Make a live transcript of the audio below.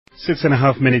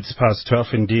6.5 minutes past 12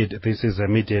 indeed. This is a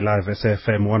Midday Live,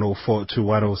 SFM 104 to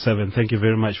 107. Thank you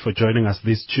very much for joining us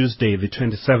this Tuesday, the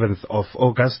 27th of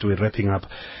August. We're wrapping up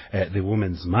the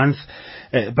Women's Month.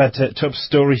 But top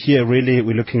story here, really,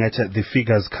 we're looking at the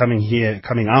figures coming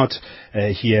out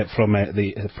here from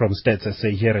Stats SA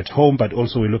here at home, but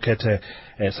also we look at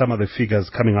some of the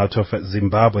figures coming out of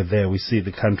Zimbabwe. There we see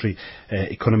the country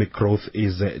economic growth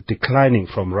is declining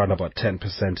from around about 10%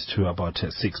 to about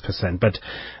 6%. But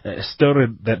a story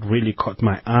that really caught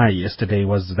my eye yesterday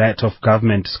was that of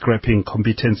government scrapping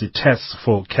competency tests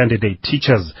for candidate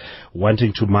teachers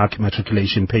wanting to mark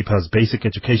matriculation papers. Basic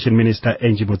Education Minister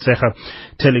Angie Motshekga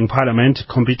telling Parliament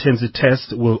competency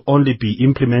tests will only be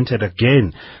implemented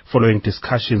again following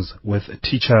discussions with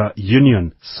teacher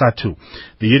union SATU.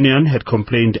 The union had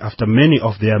complained after many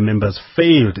of their members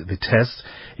failed the tests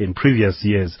in previous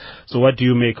years. So what do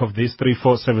you make of this?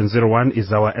 34701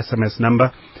 is our SMS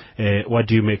number. What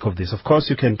do you make of this? Of course,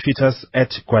 you can tweet us at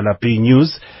Gwalapi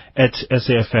News, at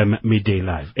SAFM Midday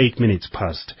Live. 8 minutes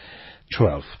past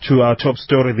 12. To our top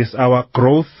story this hour,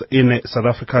 growth in South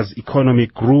Africa's economy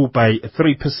grew by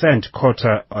 3%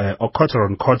 quarter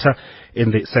on quarter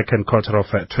in the second quarter of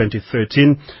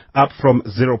 2013, up from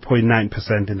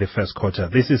 0.9% in the first quarter.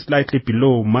 This is slightly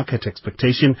below market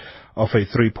expectation of a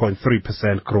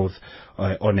 3.3% growth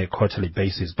on a quarterly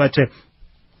basis. But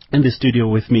in the studio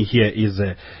with me here is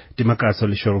Dimakaso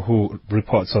Lishoro, who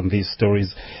reports on these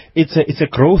stories. It's a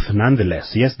growth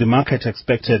nonetheless. Yes, the market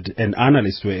expected and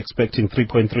analysts were expecting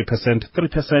 3.3%.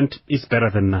 3% is better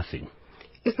than nothing.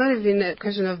 It's not even a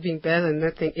question of being better than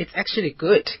nothing. It's actually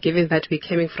good, given that we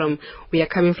are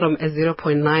coming from a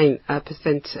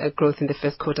 0.9% growth in the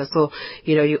first quarter. So,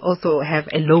 you also have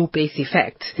a low base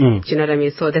effect. Do you know what I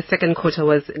mean? So the second quarter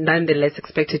was nonetheless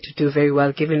expected to do very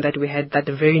well, given that we had that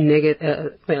very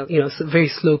negative, very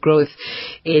slow growth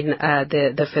in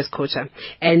the first quarter.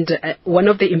 And one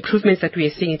of the improvements that we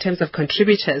are seeing in terms of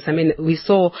contributors, we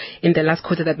saw in the last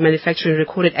quarter that manufacturing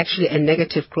recorded actually a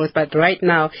negative growth, but right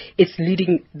now it's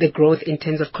leading the growth in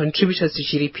terms of contributors to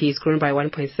GDP is grown by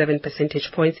 1.7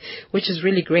 percentage points, which is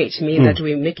really great. It means that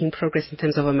we're making progress in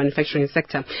terms of our manufacturing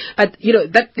sector. But,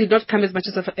 that did not come as much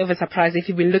of a surprise. If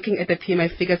you've been looking at the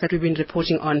PMI figures that we've been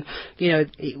reporting on,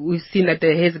 we've seen that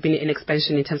there has been an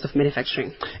expansion in terms of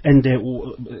manufacturing. And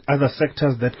other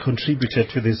sectors that contributed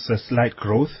to this slight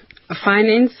growth?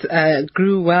 Finance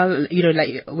grew well.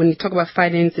 Like when you talk about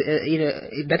finance,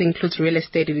 that includes real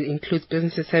estate, it includes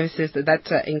business and services. That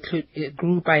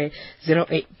grew by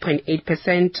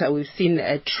 0.8%. We've seen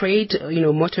trade,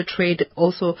 motor trade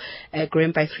also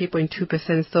growing by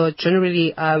 3.2%. So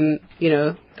generally,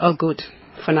 all good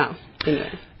for now.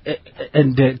 Anyway.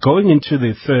 And going into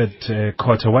the third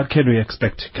quarter, what can we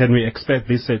expect? Can we expect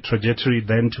this trajectory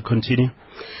then to continue?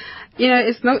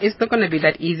 It's not going to be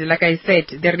that easy. Like I said,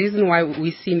 the reason why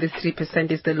we've seen this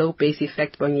 3% is the low base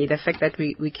effect, Bongi. The fact that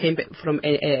we came from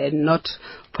a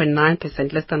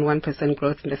 0.9%, less than 1%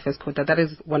 growth in the first quarter. That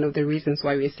is one of the reasons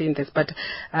why we're seeing this. But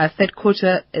third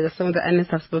quarter, some of the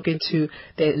analysts I've spoken to,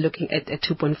 they're looking at a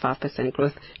 2.5%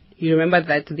 growth. You remember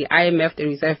that the IMF, the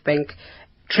Reserve Bank,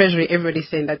 Treasury, everybody's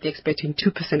saying that they're expecting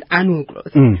 2% annual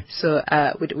growth. So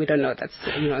we don't know. That's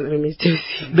remains to be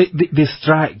seen. The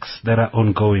strikes that are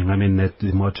ongoing. At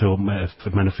the motor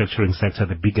manufacturing sector,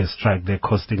 the biggest strike, they're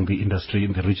costing the industry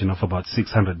in the region of about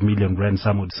 600 million rand.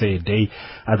 Some would say a day.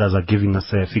 Others are giving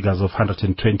us figures of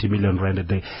 120 million rand a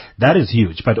day. That is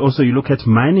huge. But also you look at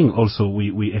mining. Also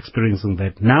we're experiencing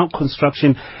that now.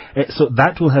 Construction. So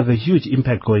that will have a huge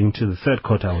impact going to the third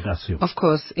quarter, I would assume. Of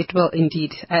course, it will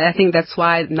indeed. I think that's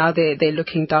why now they're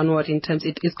looking downward in terms,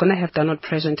 it's going to have downward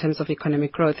pressure in terms of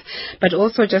economic growth. But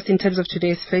also just in terms of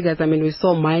today's figures, we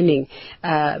saw mining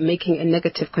making a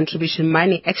negative contribution.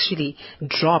 Mining actually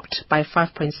dropped by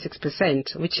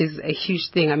 5.6%, which is a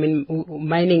huge thing.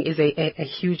 Mining is a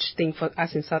huge thing for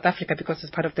us in South Africa because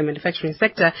it's part of the manufacturing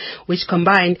sector, which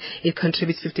combined, it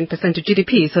contributes 15% to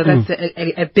GDP. So that's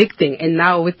a big thing. And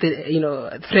now with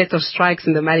the threat of strikes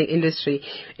in the mining industry,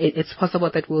 it's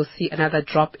possible that we'll see another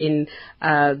drop in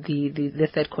the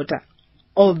third quarter.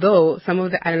 Although some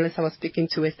of the analysts I was speaking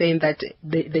to were saying that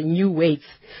the new weights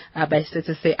by Stats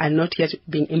SA are not yet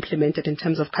being implemented in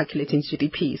terms of calculating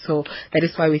GDP. So that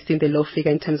is why we've seen the low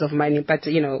figure in terms of mining. But,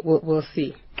 we'll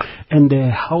see. And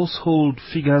the household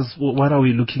figures, what are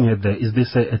we looking at there? Is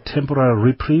this a temporary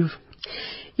reprieve?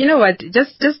 You know what?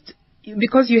 Just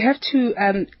because you have to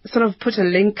sort of put a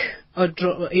link or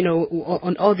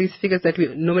on all these figures that we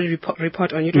normally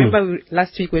report on. You remember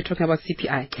last week we were talking about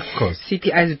CPI. Of course.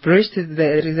 CPI has breached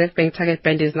the Reserve Bank target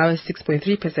band, is now at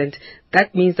 6.3%.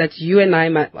 That means that you and I,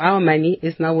 our money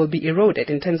will be eroded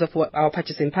in terms of our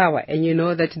purchasing power. And you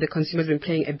know that the consumer's been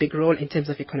playing a big role in terms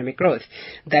of economic growth.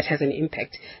 That has an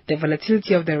impact. The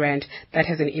volatility of the rand, that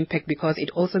has an impact, because it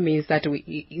also means that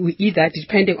we either,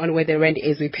 depending on where the rand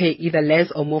is, we pay either less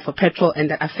or more for petrol, and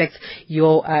that affects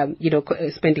your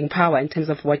spending power in terms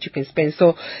of what you can spend.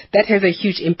 So that has a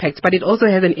huge impact. But it also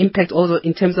has an impact also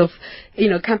in terms of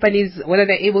companies, whether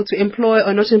they're able to employ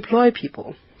or not employ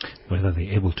people. Whether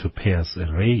they're able to pay us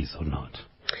a raise or not.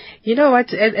 You know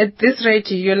what? At this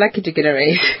rate, you're lucky to get a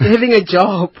raise. Having a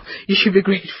job, you should be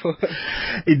grateful.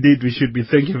 Indeed, we should be.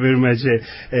 Thank you very much,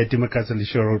 Timakatsa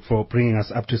Lishoro, for bringing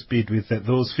us up to speed with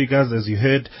those figures. As you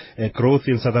heard, growth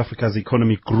in South Africa's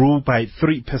economy grew by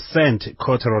 3%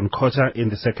 quarter on quarter in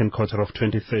the second quarter of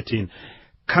 2013,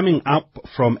 coming up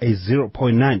from a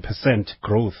 0.9%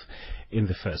 growth in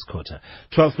the first quarter.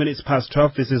 12 minutes past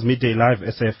 12. This is Midday Live,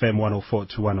 SAFM 104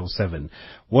 to 107.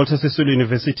 Walter Sisulu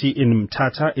University in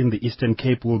Mthatha in the Eastern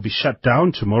Cape will be shut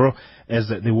down tomorrow as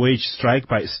the wage strike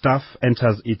by staff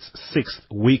enters its 6th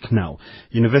week now.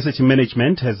 University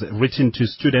management has written to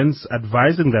students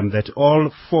advising them that all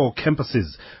 4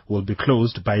 campuses will be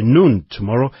closed by noon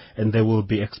tomorrow, and they will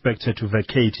be expected to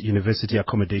vacate university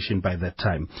accommodation by that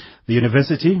time. The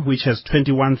university, which has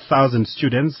 21,000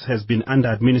 students, has been under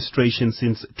administration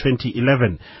since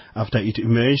 2011 after it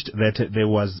emerged that there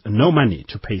was no money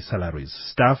to pay salaries.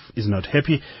 Staff is not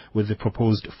happy with the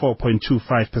proposed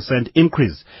 4.25%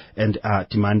 increase and are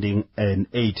demanding an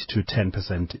 8 to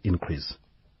 10% increase.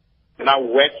 Now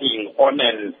working on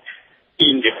an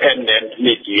independent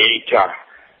mediator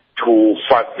to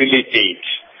facilitate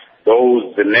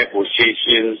those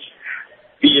negotiations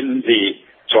in the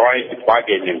joint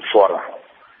bargaining forum.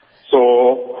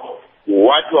 So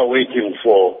what we're waiting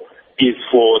for is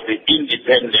for the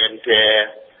independent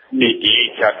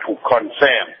mediator to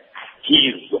confirm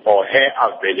his or her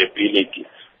availability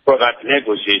so that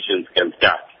negotiations can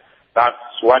start.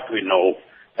 That's what we know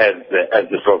as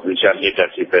the provincial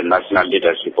leadership and national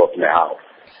leadership of NEHAO.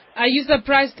 Are you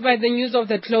surprised by the news of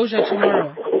the closure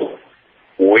tomorrow?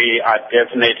 We are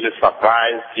definitely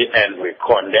surprised, and we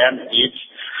condemn it,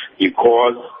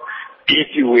 because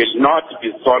it will not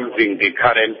be solving the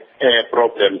current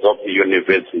problems of the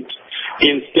university.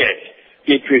 Instead,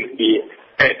 it will be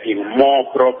adding more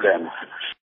problems.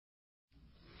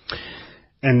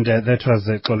 And that was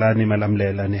Xolani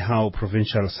Malamlela, NEHAO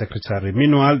Provincial Secretary.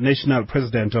 Meanwhile, National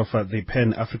President of the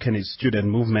Pan-Africanist Student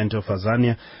Movement of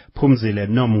Azania, Phumzile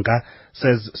Nomga,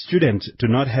 says students do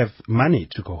not have money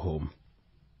to go home.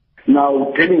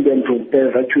 Now, telling them to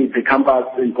evacuate the campus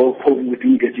and go home with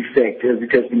immediate effect, as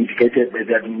it has been indicated by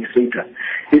the administrator,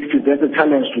 it presents a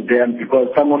challenge to them, because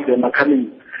some of them are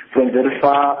coming from very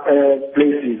far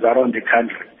places around the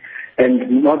country.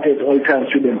 And not at all times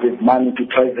students have money to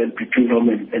travel between home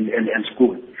and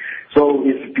school. So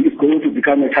it's going to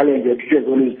become a challenge, that it has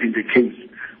always been the case.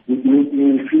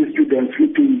 We see students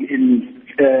sleeping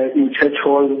in church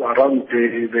halls around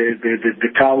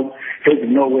the town,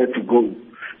 having nowhere to go.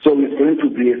 So it's going to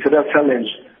be a serious challenge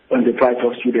on the part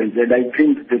of students. And I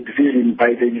think the decision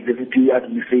by the university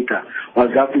administrator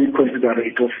was absolutely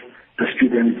considerate of the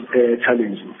students'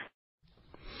 challenges.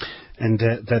 And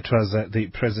that was the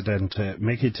president, the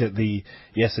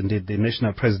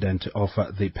national president of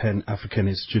the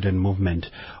Pan-Africanist Student Movement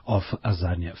of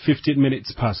Azania. 15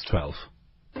 minutes past 12.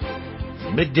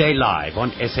 Midday Live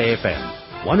on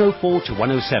SAFM 104 to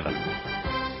 107.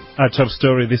 Our top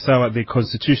story this hour: the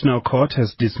Constitutional Court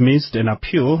has dismissed an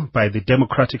appeal by the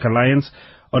Democratic Alliance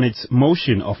on its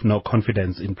motion of no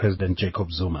confidence in President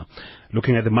Jacob Zuma.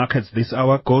 Looking at the markets this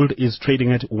hour, gold is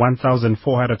trading at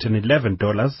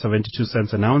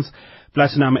 $1,411.72 an ounce.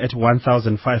 Platinum at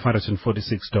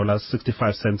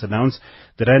 $1,546.65 an ounce.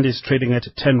 The rand is trading at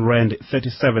 10 rand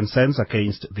 37 cents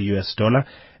against the US dollar,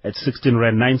 at 16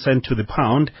 rand 9 cents to the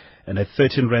pound, and at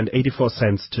 13 rand 84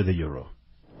 cents to the euro.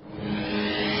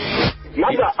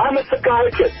 Mother, I'm a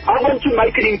psychiatrist. I want to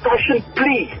make an impassioned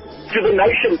plea to the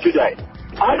nation today.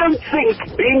 I don't think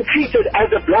being treated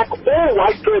as a black or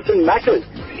white person matters.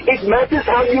 It matters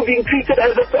how you're being treated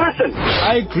as a person.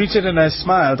 I greeted and I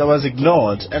smiled. I was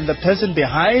ignored. And the person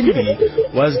behind me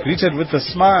was greeted with a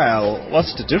smile.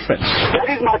 What's the difference?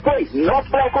 That is my point. Not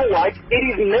black or white. It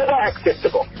is never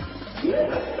acceptable.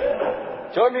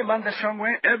 Join me Monday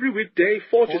Shongwe every weekday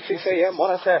 4 to 6 a.m.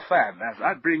 on SFM as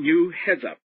I bring you Heads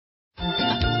Up.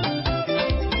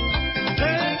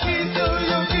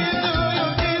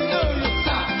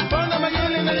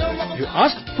 You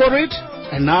asked for it,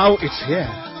 and now it's here.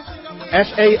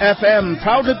 SAFM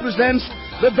proudly presents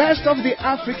the best of the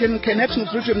African connections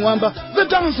with Nwamba, the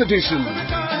dance edition.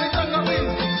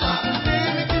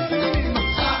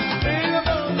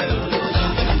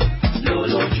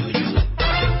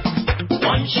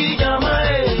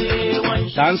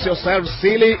 Dance yourself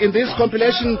silly in this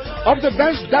compilation of the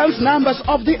best dance numbers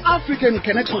of the African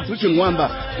connections with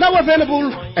Nwamba, now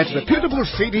available at reputable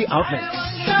CD outlets.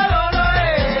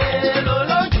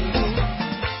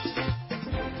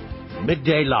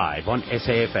 Midday Live on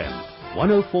SAFM,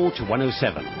 104 to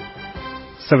 107.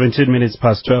 17 minutes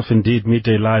past 12, indeed,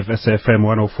 Midday Live, SAFM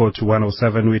 104 to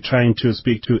 107. We're trying to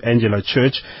speak to Angela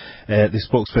Church, the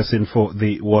spokesperson for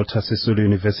the Walter Sisulu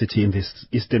University in the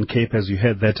Eastern Cape. As you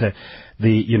heard that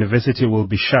the university will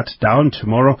be shut down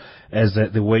tomorrow as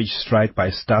the wage strike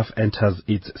by staff enters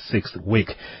its 6th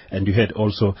week. And you heard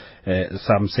also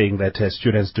some saying that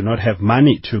students do not have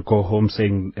money to go home,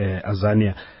 saying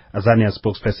Azania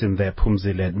spokesperson there,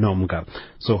 Pumzile Nomga.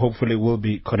 So hopefully we'll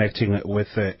be connecting with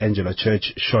Angela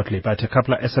Church shortly. But a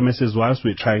couple of SMSs whilst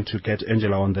we're trying to get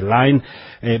Angela on the line.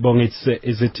 Bong,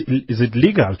 is it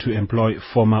legal to employ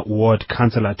former ward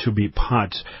councillor to be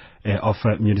part of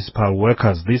municipal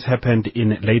workers? This happened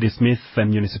in Ladysmith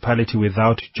municipality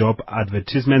without job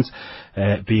advertisements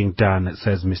being done,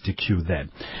 says Mr. Q there.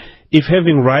 If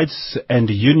having rights and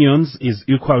unions is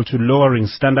equal to lowering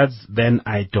standards, then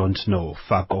I don't know.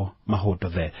 Fako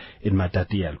Mahoto there in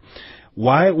Matatiel.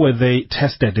 Why were they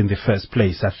tested in the first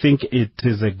place? I think it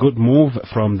is a good move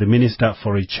from the Minister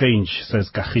for a change,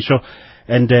 says Kahisho.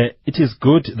 And it is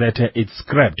good that it's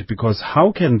scrapped, because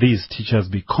how can these teachers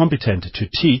be competent to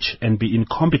teach and be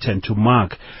incompetent to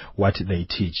mark what they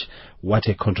teach? What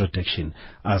a contradiction,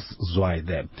 asks Zwei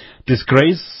there.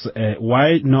 Disgrace,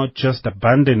 why not just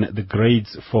abandon the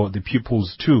grades for the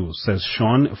pupils too, says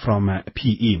Sean from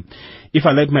PE. If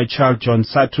I let my child join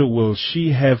SATU, will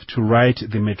she have to write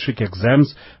the matric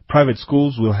exams? Private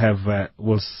schools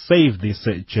will save this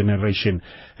generation.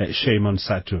 Shame on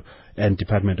SATU and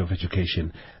Department of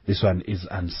Education. This one is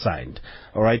unsigned.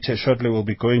 All right, shortly we'll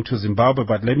be going to Zimbabwe,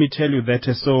 but let me tell you that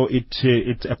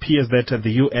it appears that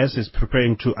the U.S. is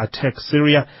preparing to attack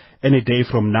Syria any day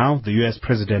from now. The U.S.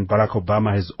 President Barack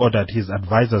Obama has ordered his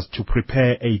advisors to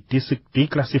prepare a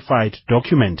declassified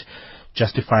document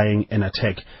justifying an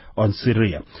attack on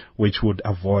Syria, which would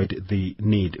avoid the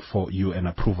need for UN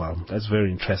approval. That's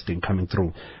very interesting coming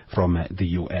through from the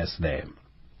U.S. there.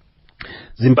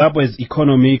 Zimbabwe's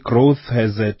economic growth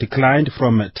has declined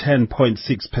from 10.6%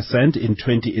 in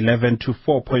 2011 to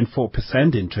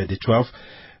 4.4% in 2012,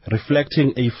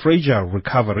 reflecting a fragile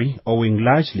recovery owing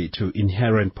largely to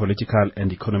inherent political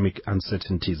and economic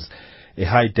uncertainties. A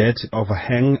high debt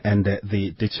overhang and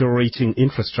the deteriorating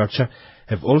infrastructure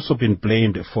have also been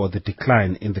blamed for the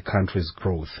decline in the country's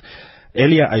growth.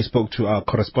 Earlier, I spoke to our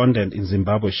correspondent in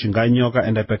Zimbabwe, Shingai Nyoka,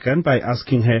 and I began by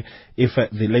asking her if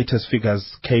the latest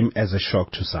figures came as a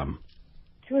shock to some.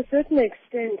 To a certain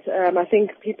extent, I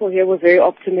think people here were very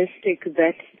optimistic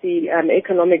that the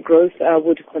economic growth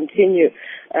would continue.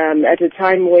 At a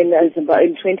time when, in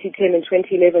 2010 and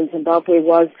 2011, Zimbabwe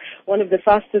was one of the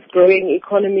fastest growing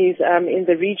economies in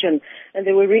the region, and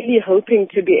they were really hoping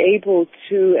to be able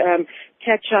to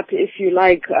catch up, if you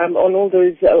like, on all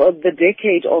those the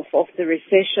decade of the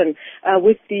recession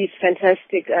with these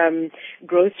fantastic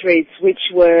growth rates, which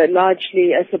were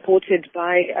largely supported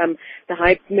by the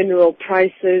high mineral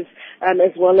prices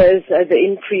as well as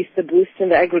the boost in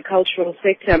the agricultural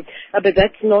sector. But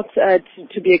that's not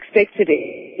to be expected.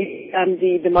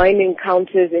 The mining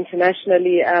counters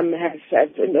internationally have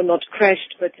not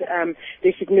crashed, but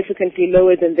they're significantly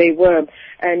lower than they were.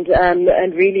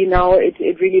 And really now it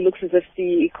really looks as if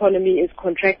the economy is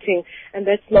contracting, and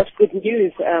that's not good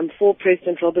news for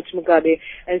President Robert Mugabe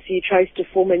as he tries to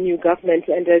form a new government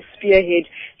and spearhead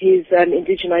his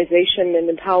indigenization and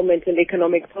empowerment and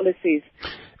economic policies.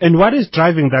 And what is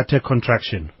driving that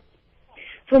contraction?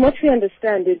 From what we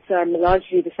understand, it's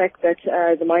largely the fact that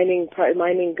the mining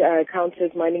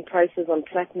counters, mining prices on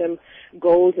platinum,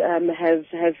 gold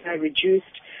have reduced.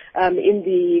 In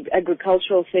the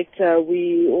agricultural sector,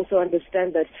 we also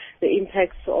understand that the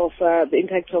impact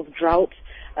of drought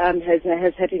has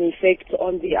had an effect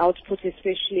on the output,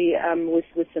 especially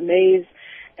with the maize.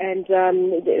 And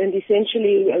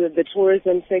essentially the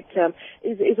tourism sector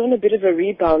is on a bit of a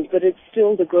rebound, but it's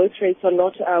still, the growth rates are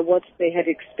not what they had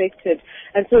expected.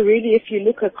 And so really, if you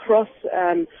look across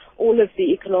all of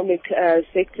the economic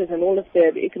sectors and all of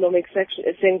the economic sections,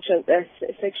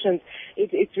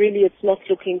 it's not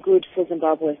looking good for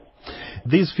Zimbabwe.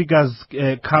 These figures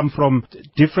come from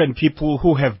different people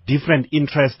who have different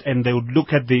interests, and they would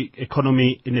look at the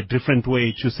economy in a different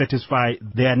way to satisfy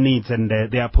their needs and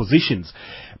their positions.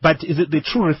 But is it the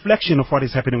true reflection of what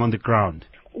is happening on the ground?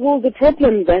 Well, the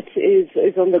problem that is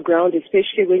on the ground,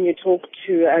 especially when you talk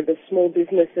to the small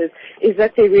businesses, is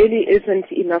that there really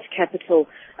isn't enough capital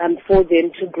for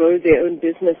them to grow their own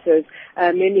businesses.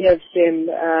 Many of them,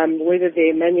 whether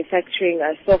they're manufacturing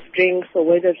soft drinks or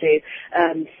whether they're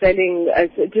selling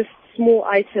just small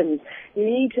items,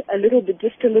 need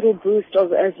just a little boost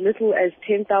of as little as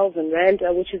 10,000 rand,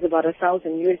 which is about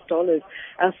 $1,000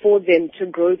 for them to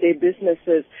grow their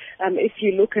businesses. If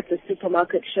you look at the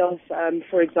supermarket shelves,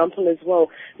 for example, as well,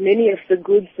 many of the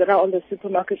goods that are on the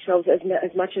supermarket shelves, as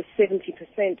much as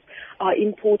 70%, are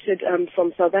imported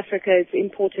from South Africa. It's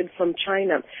imported from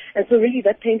China. And so really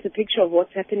that paints a picture of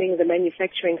what's happening in the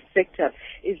manufacturing sector,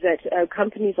 is that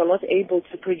companies are not able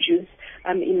to produce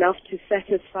enough to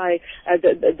satisfy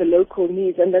the local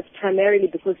needs, and that's primarily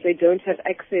because they don't have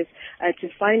access to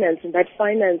finance, and that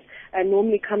finance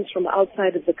normally comes from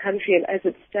outside of the country. And as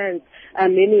it stands,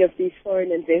 many of these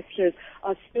foreign investors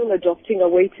are still adopting a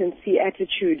wait-and-see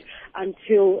attitude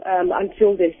until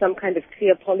there's some kind of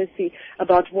clear policy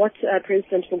about what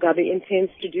President Mugabe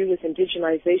intends to do with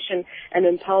indigenization and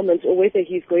empowerment, or whether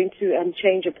he's going to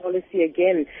change a policy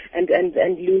again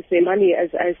and lose their money as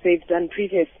they've done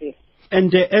previously.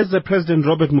 And as the President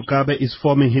Robert Mugabe is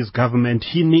forming his government,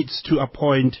 he needs to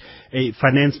appoint a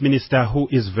finance minister who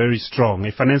is very strong,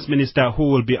 a finance minister who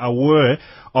will be aware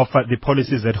of the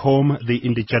policies at home, the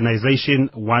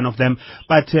indigenization, one of them,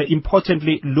 but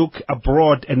importantly, look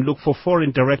abroad and look for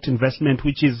foreign direct investment,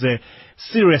 which is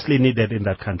seriously needed in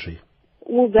that country.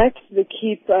 Well, that's the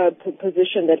key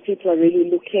position that people are really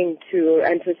looking to,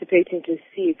 anticipating to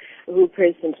see who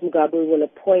President Mugabe will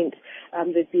appoint.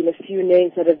 There's been a few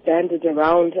names that have banded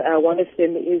around. One of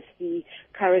them is the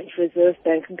current Reserve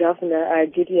Bank Governor,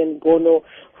 Gideon Gono,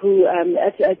 who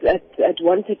at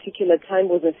one particular time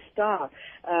was a star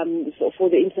for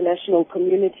the international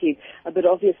community. But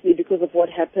obviously, because of what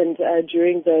happened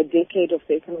during the decade of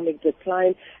the economic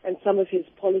decline and some of his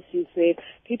policies there,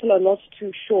 people are not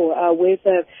too sure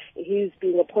whether his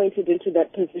being appointed into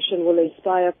that position will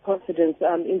inspire confidence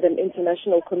in the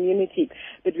international community.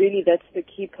 But really, that's the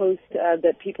key post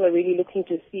that people are really looking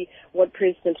to see what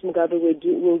President Mugabe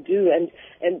will do, and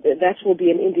that will be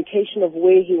an indication of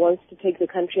where he wants to take the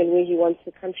country and where he wants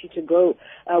the country to go,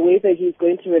 whether he's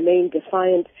going to remain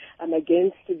defiant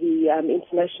against the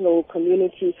international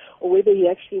community, or whether he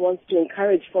actually wants to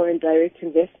encourage foreign direct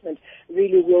investment.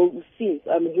 Really, we'll see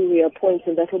who he appoints,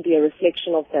 and that will be a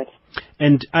reflection of that.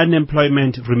 And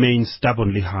unemployment remains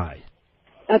stubbornly high.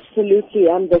 Absolutely.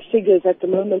 The figures at the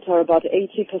moment are about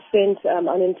 80%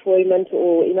 unemployment,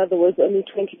 or in other words, only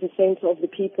 20% of the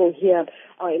people here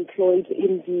are employed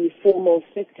in the formal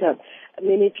sector.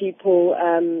 Many people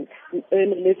earn a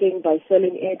living by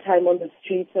selling airtime on the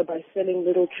streets or by selling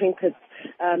little trinkets,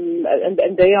 and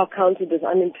they are counted as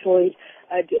unemployed.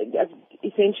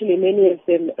 Essentially, many of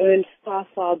them earn far,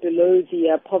 far below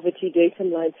the poverty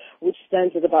datum line, which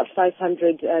stands at about $500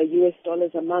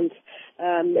 a month.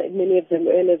 Many of them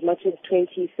earn as much as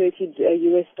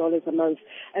 $20-30 a month.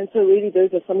 And so really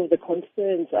those are some of the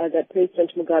concerns that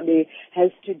President Mugabe has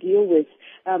to deal with.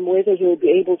 Whether he'll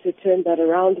be able to turn that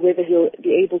around, whether he'll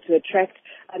be able to attract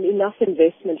enough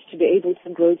investment to be able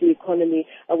to grow the economy,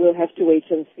 we'll have to wait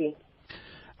and see.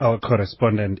 Our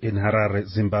correspondent in Harare,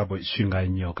 Zimbabwe, Shingai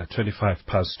Nyoka,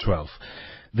 12:25.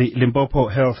 The Limpopo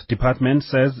Health Department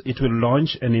says it will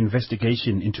launch an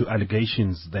investigation into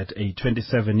allegations that a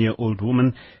 27-year-old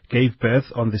woman gave birth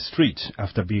on the street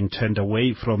after being turned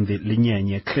away from the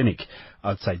Linyenye clinic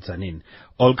outside Zanin.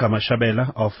 Olga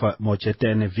Mashabela of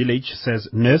Mojetene village says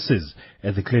nurses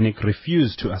at the clinic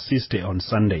refused to assist her on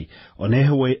Sunday. On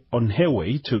her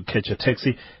way to catch a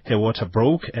taxi, her water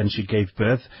broke and she gave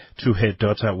birth to her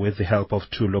daughter with the help of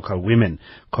 2 local women.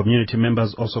 Community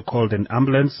members also called an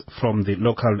ambulance from the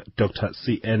local Dr.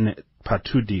 C.N.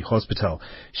 Patudi Hospital.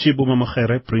 Shibuma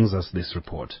Mokhere brings us this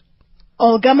report.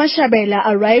 Olga Mashabela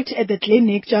arrived at the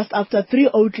clinic just after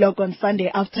 3:00 on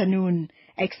Sunday afternoon,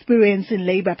 experiencing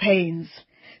labor pains.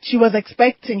 She was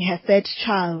expecting her 3rd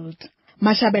child.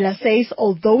 Mashabela says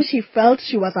although she felt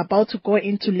she was about to go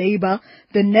into labor,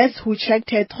 the nurse who checked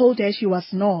her told her she was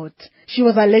not. She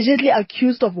was allegedly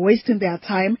accused of wasting their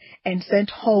time and sent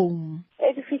home.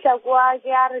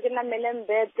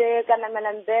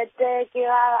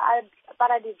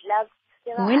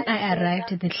 When I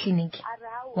arrived at the clinic,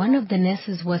 one of the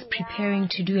nurses was preparing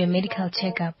to do a medical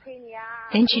checkup.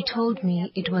 Then she told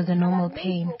me it was a normal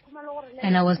pain,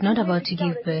 and I was not about to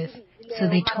give birth, so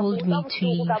they told me to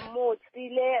leave.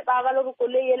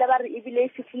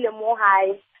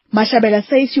 Mashabela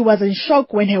says she was in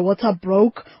shock when her water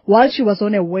broke while she was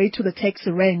on her way to the taxi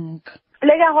rank. I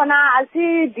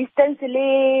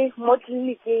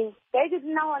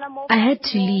had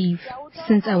to leave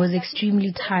since I was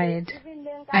extremely tired.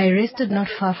 I rested not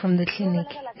far from the clinic.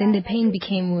 Then the pain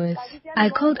became worse. I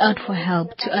called out for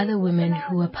help to other women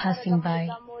who were passing by.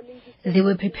 They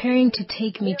were preparing to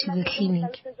take me to the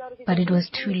clinic, but it was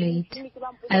too late.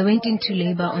 I went into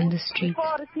labor on the street.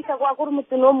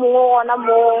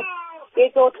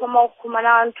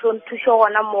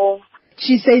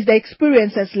 She says the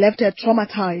experience has left her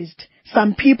traumatized.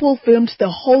 Some people filmed the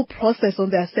whole process on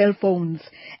their cell phones,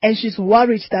 and she's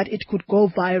worried that it could go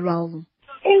viral.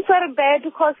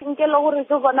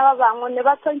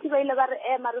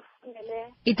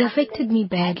 It affected me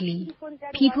badly.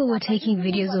 People were taking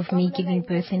videos of me giving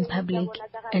birth in public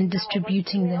and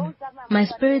distributing them. My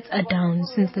spirits are down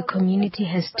since the community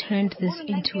has turned this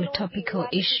into a topical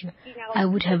issue. I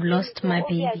would have lost my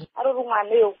baby.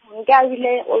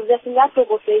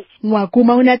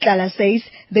 Nwakuma Unatlala says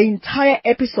the entire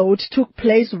episode took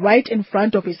place right in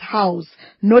front of his house,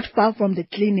 not far from the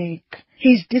clinic.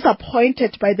 He's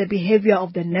disappointed by the behavior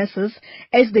of the nurses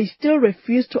as they still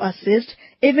refuse to assist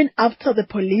even after the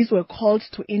police were called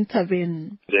to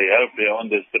intervene. They help there on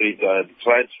the street,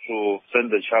 tried to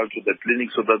send the child to the clinic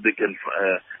so that they can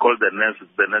call the nurses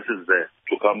there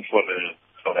to come for help.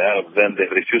 Then they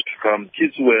refused to come.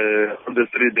 Kids were on the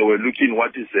street, they were looking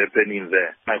what is happening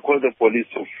there. I called the police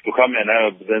to come and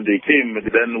help. Then they came.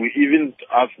 Then we even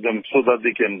asked them so that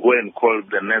they can go and call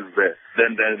the nurse there.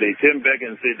 Then they came back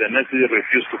and said the nurses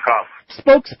refused to come.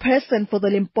 Spokesperson for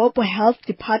the Limpopo Health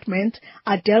Department,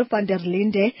 Adele van der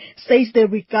Linde, says they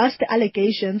regard the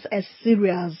allegations as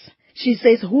serious. She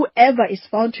says whoever is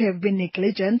found to have been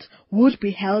negligent would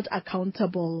be held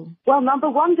accountable. Well, number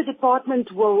one, the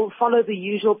department will follow the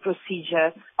usual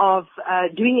procedure of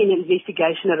doing an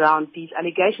investigation around these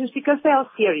allegations because they are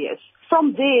serious.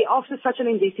 From there, after such an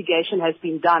investigation has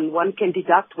been done, one can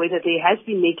deduct whether there has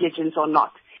been negligence or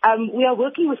not. We are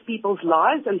working with people's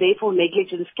lives, and therefore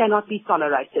negligence cannot be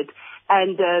tolerated.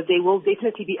 And there will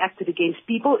definitely be acted against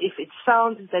people if it's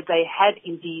found that they had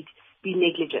indeed been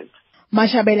negligent.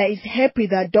 Mashabela is happy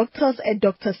that doctors at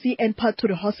Dr. C.N.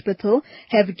 Paturi Hospital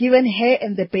have given her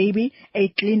and the baby a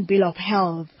clean bill of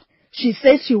health. She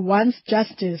says she wants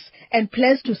justice and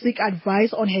plans to seek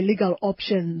advice on her legal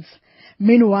options.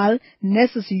 Meanwhile,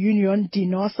 Nurses Union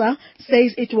Dinosa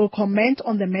says it will comment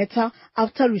on the matter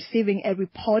after receiving a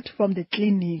report from the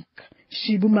clinic.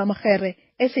 Shibu Mamachere,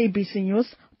 SABC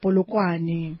News,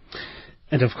 Polokwane.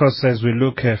 And of course, as we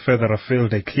look further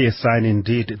afield, a clear sign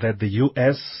indeed that the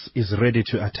U.S. is ready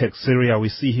to attack Syria. We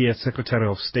see here Secretary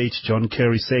of State John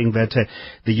Kerry saying that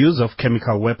the use of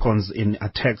chemical weapons in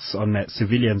attacks on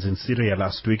civilians in Syria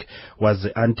last week was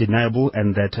undeniable,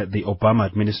 and that the Obama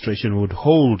administration would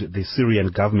hold the Syrian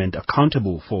government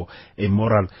accountable for a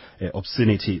moral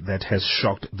obscenity that has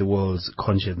shocked the world's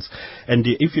conscience. And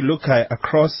if you look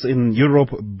across in Europe,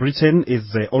 Britain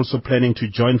is also planning to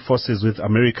join forces with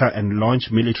America and launch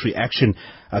military action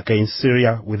against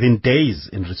Syria within days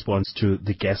in response to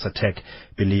the gas attack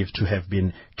believed to have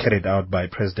been carried out by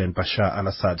President Bashar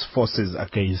al-Assad's forces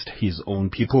against his own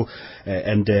people.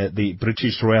 And the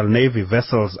British Royal Navy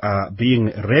vessels are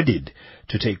being readied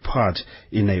to take part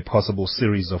in a possible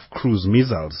series of cruise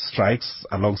missile strikes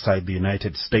alongside the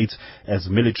United States as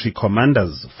military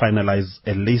commanders finalize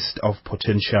a list of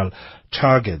potential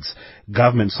targets.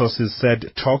 Government sources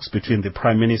said talks between the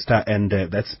Prime Minister and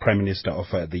that's Prime Minister of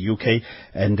the UK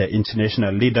and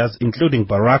international leaders, including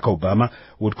Barack Obama,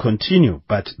 would continue,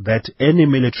 but that any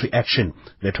military action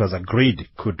that was agreed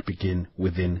could begin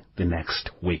within the next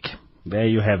week. There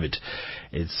you have it.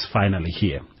 It's finally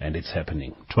here, and it's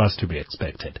happening. It was to be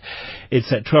expected.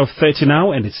 It's at 12:30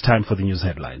 now, and it's time for the news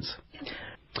headlines.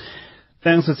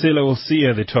 Thanks, Cecilia. We'll see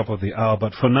you at the top of the hour.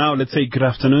 But for now, let's say good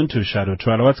afternoon to Shadow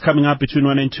Twala. What's coming up between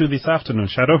 1 and 2 this afternoon,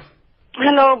 Shadow?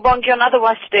 Hello, Bongi. On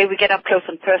Otherwise today, we get up close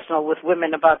and personal with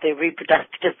women about their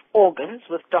reproductive organs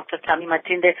with Dr. Tami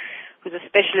Matinde, who's a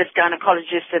specialist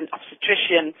gynecologist and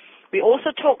obstetrician. We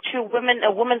also talk to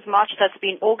a women's march that's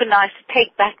been organized to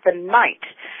take back the night,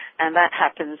 and that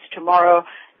happens tomorrow.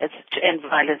 It's to end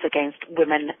violence against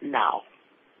women now.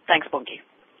 Thanks, Bongi.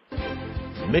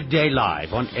 Midday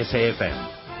Live on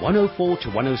SAFM, 104 to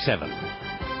 107.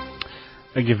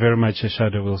 Thank you very much,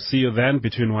 Shadow. We'll see you then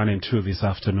between 1 and 2 this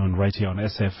afternoon right here on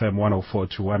SFM 104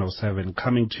 to 107,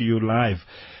 coming to you live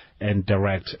and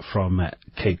direct from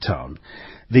Cape Town.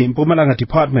 The Mpumalanga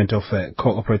Department of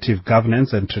Cooperative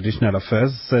Governance and Traditional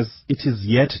Affairs says it is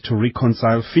yet to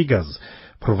reconcile figures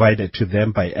provided to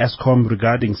them by Eskom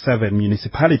regarding 7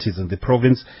 municipalities in the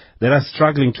province that are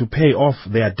struggling to pay off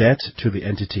their debt to the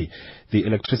entity. The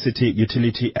electricity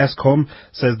utility Eskom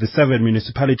says the 7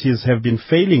 municipalities have been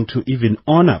failing to even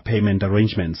honor payment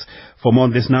arrangements. For more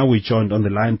on this now, we're joined on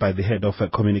the line by the head of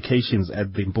communications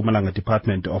at the Mpumalanga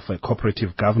Department of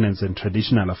Cooperative Governance and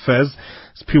Traditional Affairs,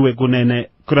 Spiwe Gunene.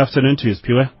 Good afternoon to you,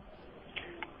 Spiwe.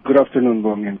 Good afternoon,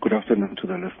 Bong, and good afternoon to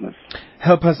the listeners.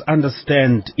 Help us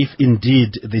understand if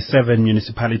indeed the 7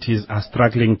 municipalities are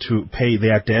struggling to pay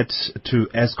their debt to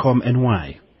Eskom and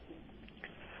why.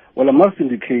 Well, I must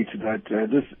indicate that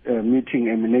this meeting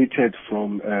emanated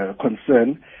from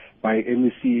concern by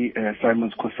MEC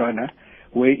Simon Skosana,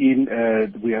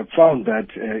 wherein we have found that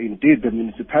indeed the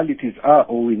municipalities are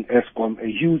owing Eskom a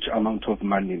huge amount of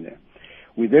money.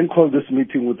 We then called this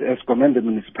meeting with Eskom and the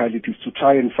municipalities to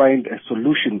try and find a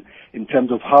solution in terms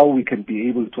of how we can be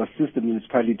able to assist the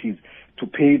municipalities to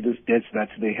pay these debts that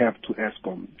they have to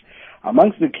Eskom.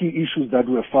 Amongst the key issues that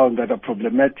we have found that are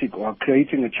problematic or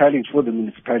creating a challenge for the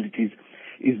municipalities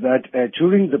is that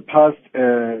during the past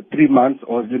 3 months,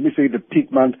 or let me say the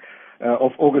peak month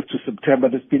of August to September,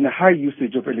 there's been a high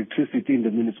usage of electricity in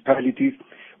the municipalities,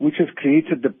 which has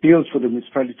created the bills for the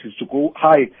municipalities to go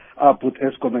high up with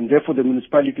Eskom, and therefore the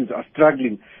municipalities are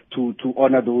struggling to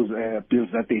honor those bills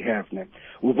that they have now.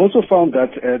 We've also found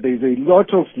that there's a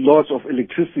lot of loss of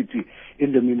electricity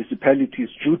in the municipalities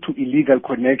due to illegal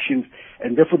connections,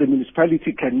 and therefore the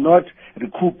municipality cannot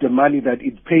recoup the money that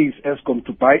it pays Eskom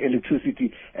to buy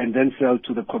electricity and then sell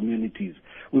to the communities.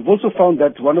 We've also found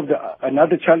that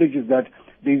another challenge is that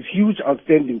there's huge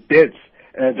outstanding debts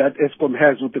that Eskom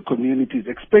has with the communities,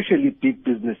 especially big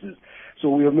businesses. So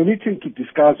we are meeting to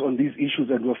discuss on these issues,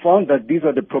 and we found that these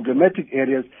are the problematic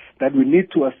areas that we need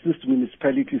to assist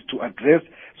municipalities to address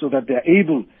so that they are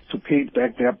able to pay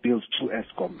back their bills to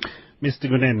Eskom. Mr.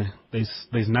 Gunene,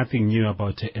 there's nothing new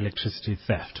about electricity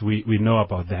theft. We know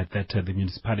about that the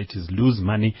municipalities lose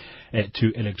money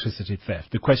to electricity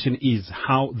theft. The question is,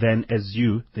 how then, as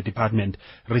you, the department,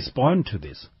 respond to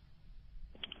this?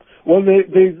 Well,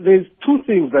 there's 2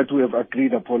 things that we have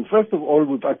agreed upon. First of all,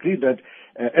 we've agreed that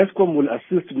Eskom will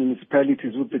assist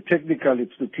municipalities with the technical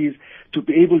expertise to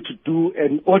be able to do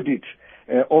an audit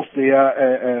of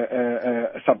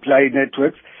their supply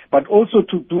networks, but also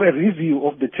to do a review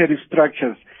of the tariff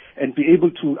structures and be able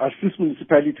to assist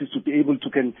municipalities to be able to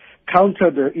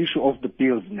counter the issue of the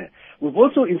bills. We've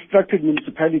also instructed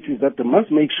municipalities that they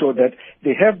must make sure that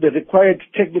they have the required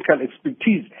technical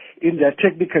expertise in their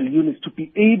technical units to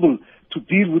be able to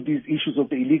deal with these issues of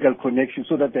the illegal connection,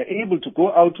 so that they're able to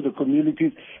go out to the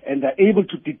communities and they're able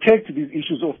to detect these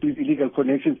issues of these illegal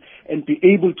connections and be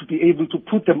able to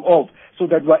put them off, so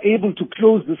that we're able to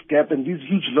close this gap and these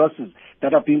huge losses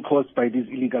that are being caused by these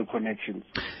illegal connections.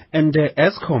 And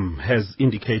Eskom has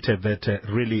indicated that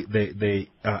really they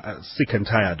are sick and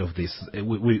tired of this.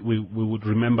 We would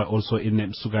remember also in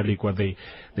Msugalikwa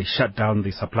they shut down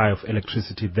the supply of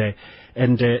electricity there,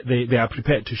 and they are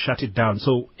prepared to shut it down.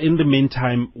 So in the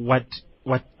meantime, what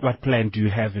plan do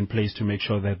you have in place to make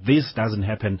sure that this doesn't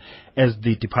happen as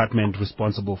the department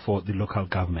responsible for the local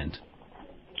government?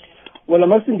 Well, I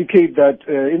must indicate that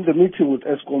in the meeting with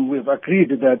Eskom, we've agreed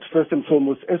that first and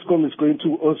foremost, Eskom is going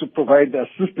to also provide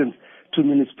assistance to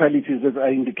municipalities, as I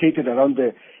indicated, around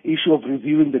the issue of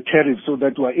reviewing the tariffs, so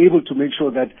that we're able to make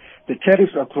sure that the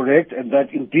tariffs are correct and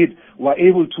that indeed we're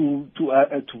able to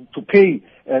pay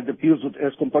the bills with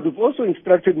Eskom. But we've also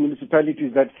instructed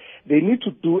municipalities that they need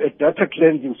to do a data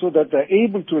cleansing so that they're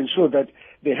able to ensure that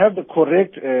they have the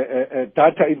correct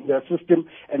data in their system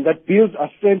and that bills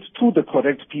are sent to the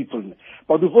correct people.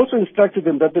 But we've also instructed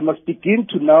them that they must begin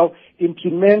to now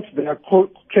implement their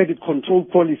credit control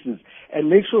policies and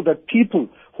make sure that people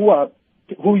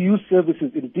who use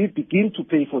services indeed begin to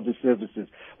pay for the services.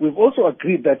 We've also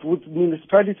agreed that with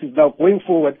municipalities now going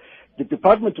forward, the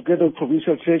department together with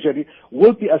provincial treasury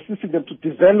will be assisting them to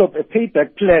develop a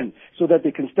payback plan so that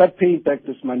they can start paying back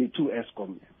this money to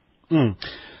Eskom.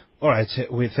 All right,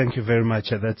 we thank you very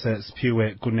much. That's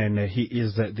Spiwe Gunene. He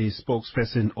is the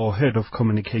spokesperson or head of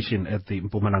communication at the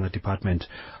Mpumalanga Department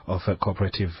of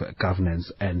Cooperative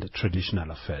Governance and Traditional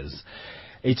Affairs.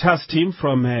 A task team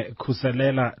from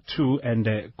Kusalela 2 and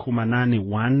Kumanani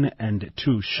 1 and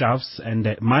 2 shafts and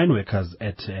mine workers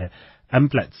at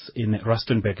Amplats in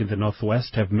Rustenburg in the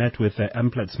northwest have met with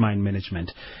Amplats mine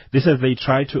management. This as they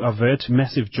try to avert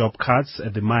massive job cuts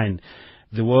at the mine.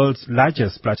 the world's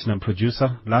largest platinum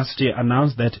producer, last year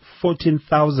announced that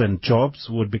 14,000 jobs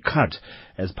would be cut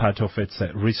as part of its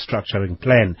restructuring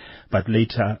plan, but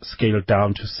later scaled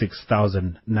down to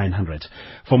 6,900.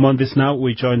 For more on this now,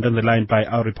 we're joined on the line by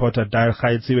our reporter, Dial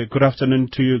Khaitsiwe. Good afternoon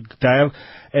to you, Dial.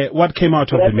 What came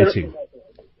out of the meeting?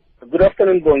 Good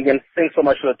afternoon, Bongi, and thanks so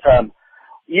much for your time.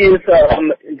 Yes,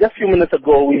 just a few minutes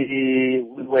ago, we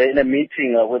were in a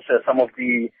meeting with some of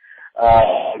the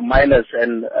miners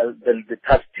and the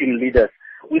task team leaders.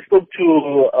 We spoke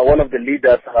to one of the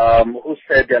leaders who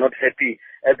said they're not happy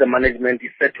as the management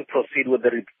is set to proceed with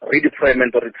the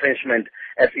redeployment or retrenchment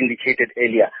as indicated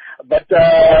earlier. But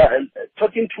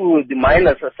talking to the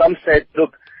miners, some said,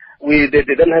 look, they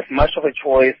don't have much of a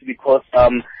choice because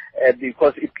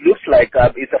it looks like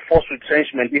it's a forced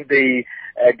retrenchment. If they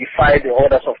defy the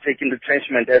orders of taking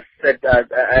retrenchment as said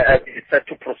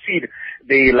to proceed,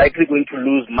 they're likely going to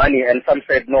lose money. And some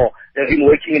said no, they've been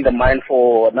working in the mine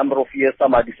for a number of years,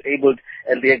 some are disabled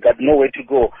and they got nowhere to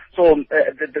go. So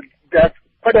that's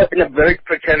quite in a very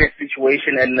precarious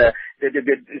situation, and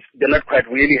they're not quite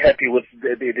really happy with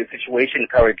the situation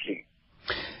currently.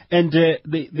 And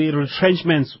the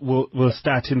retrenchments will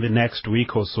start in the next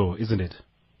week or so, isn't it?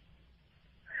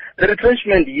 The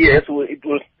retrenchment, yes,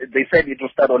 they said it will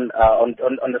start on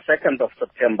the 2nd of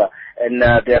September, and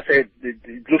they said the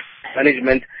group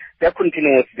management, they're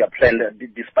continuing with their plan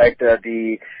despite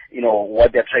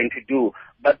what they're trying to do.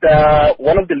 But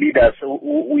one of the leaders who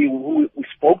we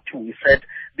spoke to, he said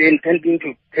they're intending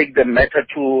to take the matter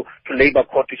to Labour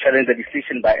Court to challenge the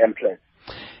decision by employers.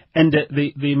 And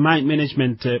the mine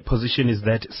management position is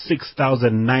that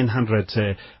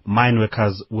 6,900 mine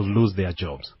workers will lose their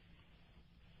jobs.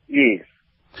 Yes.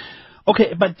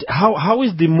 Okay, but how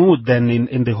is the mood then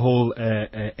in the whole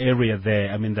area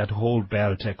there? I mean, that whole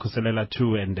belt, Kuselela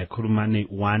 2 and Kurumani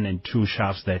 1 and 2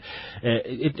 shafts there.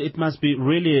 It must be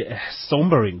really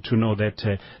sombering to know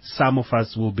that some of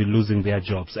us will be losing their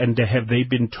jobs. And have they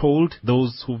been told,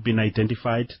 those who've been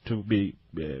identified to be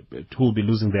who will be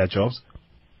losing their jobs?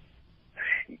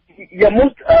 Yeah,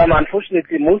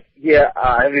 unfortunately, most here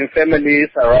are having families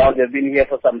around. They've been here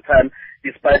for some time,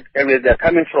 despite areas they're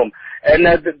coming from. And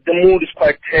the mood is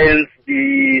quite tense.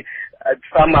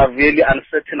 Some are really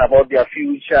uncertain about their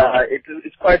future.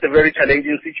 It's quite a very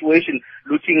challenging situation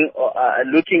looking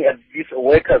at these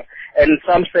workers. And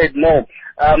some said no,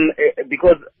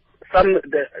 because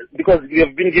we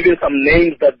have been given some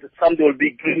names that some they will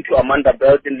be going to Amanda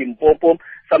Belt in Limpopo,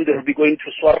 some they will be going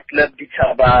to Swartlab,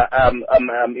 Dichaba,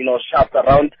 shaft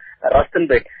around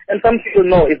Rustenburg. And some people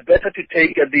know it's better to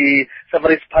take the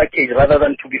severance package rather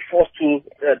than to be forced to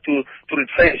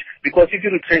retrench, because if you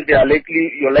retrench,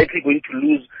 you're likely going to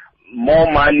lose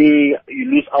more money, you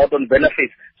lose out on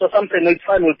benefits. So some say no, it's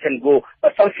fine, we can go.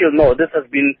 But some feel no, this has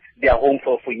been their home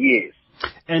for years.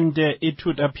 And it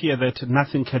would appear that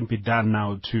nothing can be done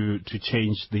now to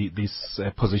change this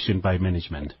position by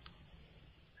management.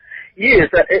 Yes,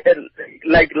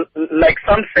 like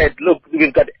some said, look,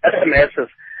 we've got SMSs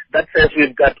that says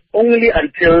we've got only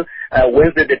until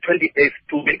Wednesday the 28th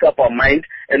to make up our mind,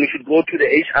 and we should go to the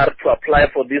HR to apply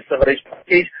for this severance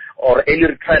package or early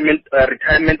retirement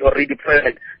or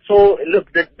redeployment. So look,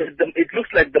 it looks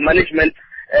like the management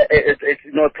it's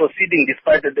proceeding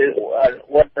despite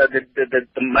what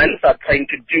the miners are trying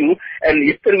to do. And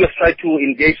yesterday we tried to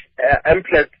engage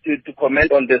employers to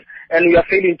comment on this, and we are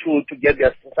failing to get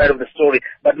their side of the story.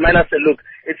 But miners say, look,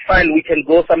 it's fine, we can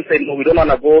go. Some say no, we don't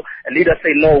want to go. And leaders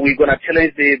say no, we're going to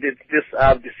challenge this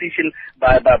decision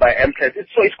by employers.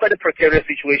 So it's quite a precarious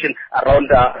situation around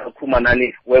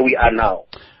Kumanani where we are now.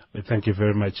 Well, thank you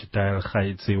very much, Dial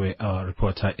Khaitsiwe, our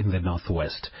reporter in the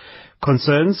Northwest.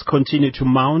 Concerns continue to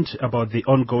mount about the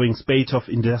ongoing spate of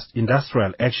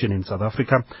industrial action in South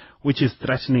Africa, which is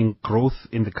threatening growth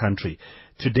in the country.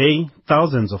 Today,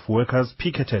 thousands of workers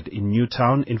picketed in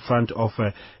Newtown in front of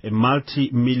a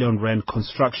multi-million rand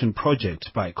construction project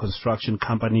by construction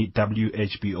company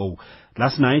WHBO.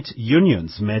 Last night,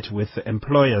 unions met with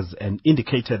employers and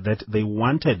indicated that they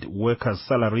wanted workers'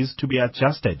 salaries to be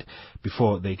adjusted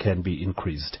before they can be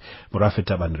increased. Murafe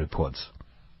Taban reports.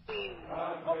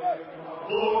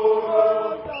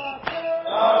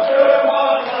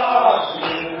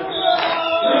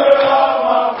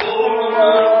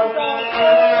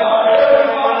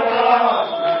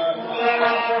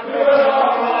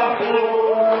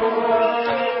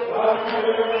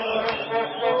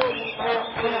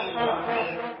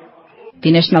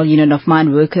 The National Union of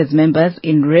Mine Workers members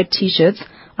in red T-shirts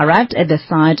arrived at the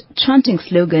site chanting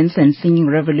slogans and singing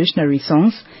revolutionary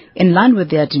songs in line with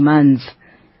their demands.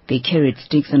 They carried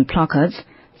sticks and placards,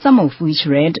 some of which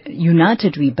read,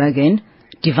 "United we bargain,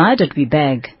 divided we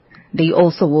beg." They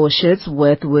also wore shirts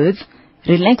with words,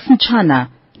 "Relax Mchana,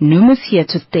 Noom is here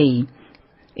to stay."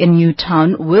 In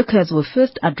Newtown, workers were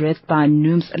first addressed by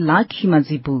Nooms like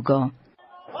Himazibugo.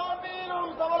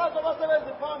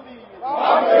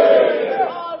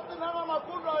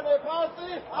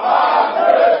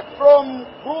 From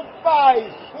Group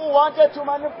 5, who wanted to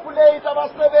manipulate our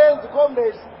seventh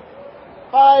comrades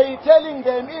by telling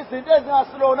them, it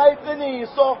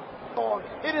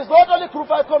is not only Group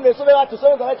 5 comrades who have to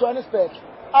serve the right Johannesburg.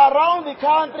 Around the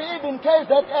country, even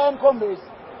KZN comrades,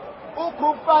 who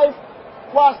Group 5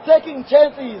 was taking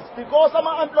chances because some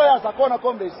employers are corner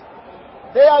comrades.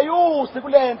 They are used to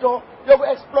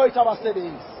exploit our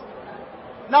savings.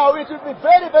 Now it will be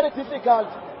very, very difficult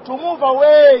to move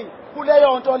away.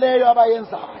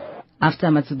 After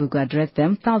Matsibuko addressed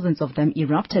them, thousands of them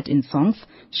erupted in songs,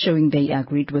 showing they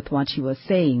agreed with what he was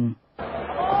saying.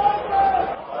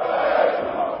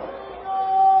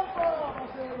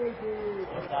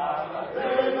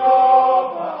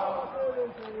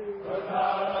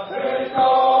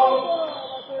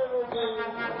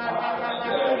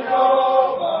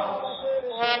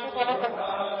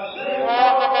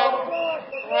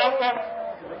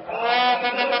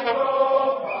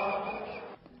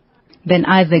 Then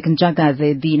Isaac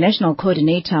Njagaze, the national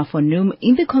coordinator for Noom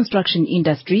in the construction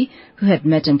industry, who had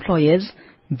met employers,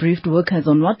 briefed workers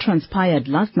on what transpired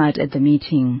last night at the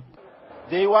meeting.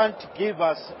 They want to give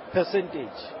us percentage,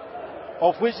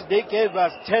 of which they gave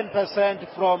us 10%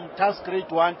 from task grade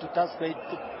 1 to task grade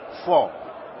 4.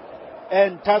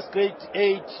 And task grade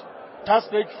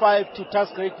 5 to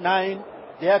task grade 9,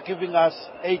 they are giving us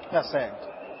 8%.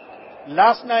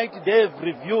 Last night they've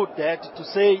reviewed that to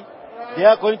say they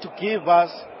are going to give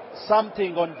us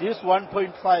something on this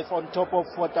 1.5 on top of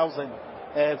 4,000.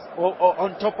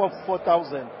 On top of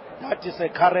 4,000, that is a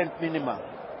current minimum.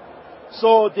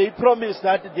 So they promise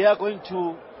that they are going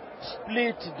to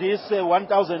split this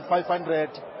 1,500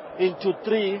 into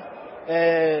 3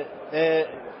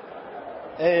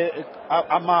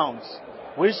 amounts,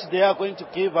 which they are going to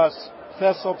give us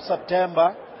 1st of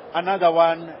September, another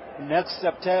one next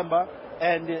September,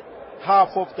 and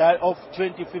half of that of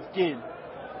 2015.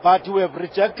 But we have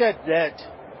rejected that.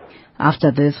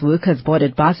 After this, workers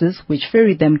boarded buses which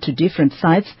ferry them to different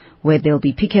sites where they'll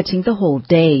be picketing the whole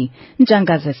day.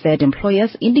 Njangaza said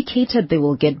employers indicated they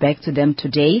will get back to them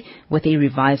today with a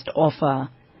revised offer.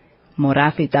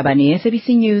 Morafi Tabani,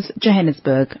 SABC News,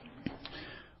 Johannesburg.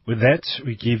 With that,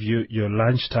 we give you your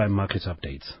lunchtime market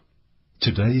updates.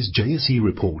 Today's JSE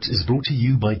report is brought to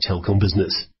you by Telkom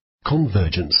Business.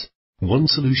 Convergence. One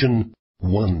solution,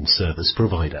 one service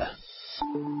provider.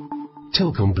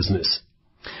 Telkom Business.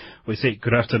 We say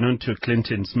good afternoon to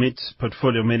Clinton Smith,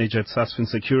 Portfolio Manager at Sasfin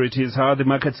Securities. How are the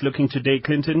markets looking today,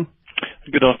 Clinton?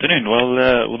 Good afternoon. Well,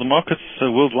 the markets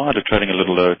worldwide are trading a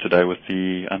little lower today with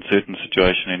the uncertain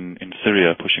situation in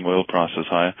Syria pushing oil prices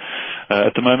higher.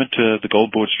 At the moment, the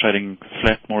gold board's trading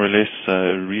flat, more or less.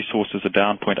 Resources are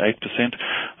down 0.8%,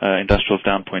 industrials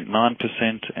down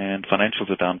 0.9%, and financials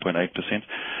are down 0.8%.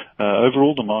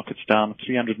 Overall, the market's down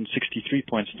 363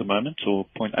 points at the moment, or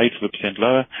 0.8%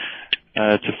 lower,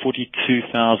 to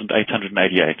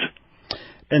 42,888.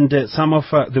 And some of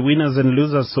the winners and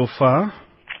losers so far?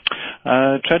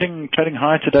 Trading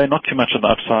high today, not too much on the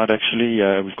upside actually.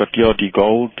 We've got DRD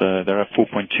Gold, they're up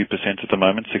 4.2% at the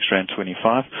moment,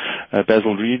 R6.25.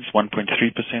 Basil Reed's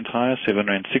 1.3% higher,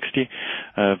 R7.60.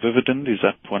 Vividend is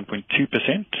up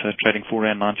 1.2%, trading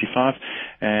R4.95.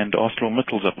 And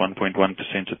ArcelorMittal's up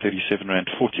 1.1% at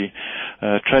R37.40.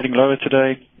 Trading lower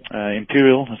today,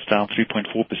 Imperial is down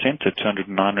 3.4% at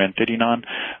R209.39.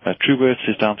 Truworths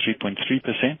is down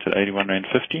 3.3% at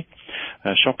R81.50.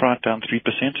 Shoprite down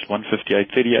 3%,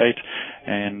 158.38,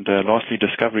 and lastly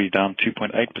Discovery down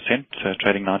 2.8%,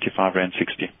 trading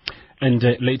R95.60. And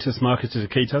latest market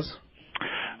indicators?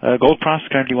 Gold price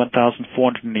currently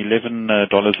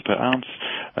 $1,411 per ounce.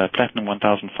 Platinum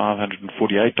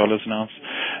 $1,548 an ounce.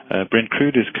 Brent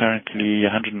crude is currently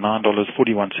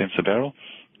 $109.41 a barrel.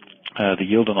 The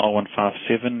yield on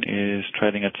R157 is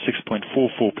trading at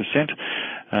 6.44%.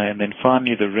 And then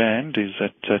finally the rand is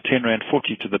at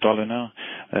R10.40 to the dollar now,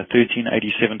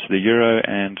 13.87 to the euro,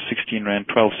 and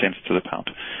 16.12 to the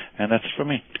pound. And that's from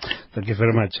me. Thank you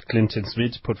very much. Clinton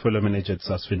Smith, Portfolio Manager at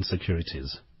Sasfin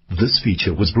Securities. This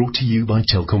feature was brought to you by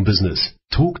Telkom Business.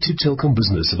 Talk to Telkom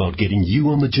Business about getting you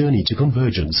on the journey to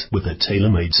convergence with a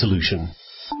tailor-made solution.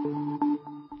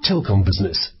 Telkom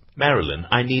Business. Marilyn,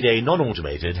 I need a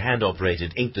non-automated,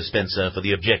 hand-operated ink dispenser for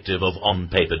the objective of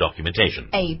on-paper documentation.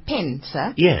 A pen,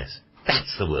 sir? Yes.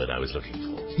 That's the word I was looking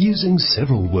for. Using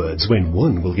several words when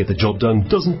one will get the job done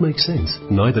doesn't make sense.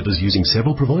 Neither does using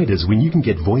several providers when you can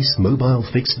get voice, mobile,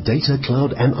 fixed, data,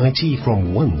 cloud and IT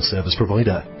from one service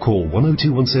provider. Call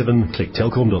 10217, click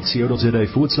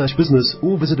telcom.co.za/business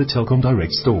or visit a Telkom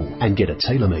Direct store and get a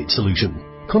tailor-made solution.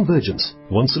 Convergence.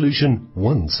 One solution,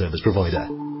 one service provider.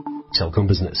 Telkom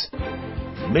Business.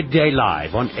 Midday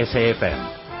Live on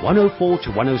SAFM, 104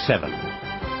 to 107.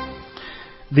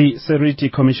 The Seriti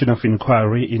Commission of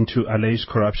Inquiry into alleged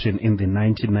corruption in the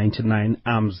 1999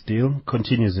 arms deal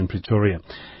continues in Pretoria.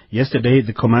 Yesterday,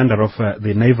 the commander of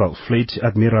the Naval Fleet,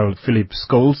 Admiral Philip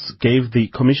Scholes, gave the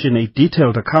Commission a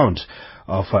detailed account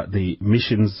of the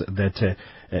missions that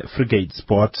frigates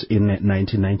bought in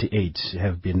 1998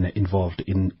 have been involved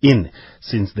in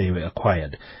since they were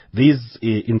acquired. These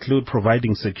include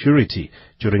providing security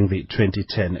during the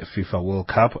 2010 FIFA World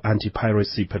Cup,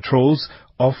 anti-piracy patrols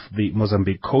off the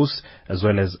Mozambique coast, as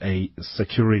well as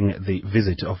securing the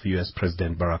visit of U.S.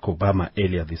 President Barack Obama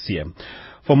earlier this year.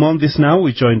 For more on this now,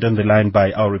 we're joined on the line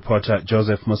by our reporter,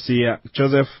 Joseph Mosia.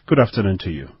 Joseph, good afternoon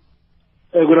to you.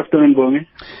 Good afternoon, Bongi.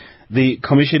 The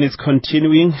commission is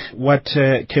continuing. What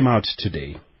came out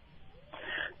today?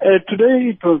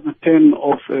 Today it was the turn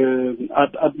of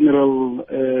Admiral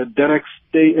Derek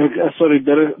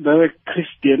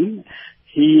Christian.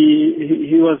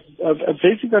 He was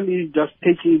basically just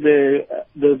taking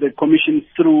the commission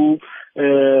through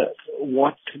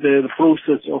what the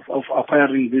process of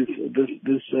acquiring this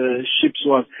ships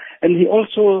was, and he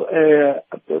also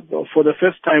for the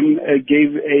first time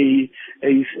gave a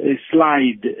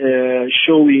slide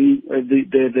showing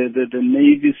the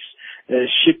Navy's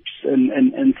ships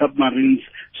and submarines,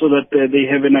 so that they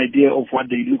have an idea of what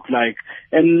they look like.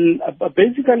 And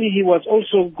basically he was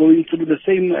also going through the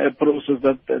same process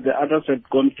that the others had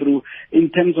gone through in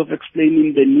terms of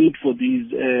explaining the need for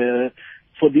these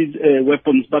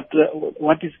weapons. But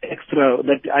what is extra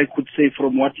that I could say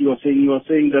from what you are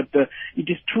saying that it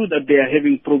is true that they are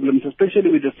having problems,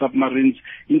 especially with the submarines,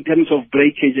 in terms of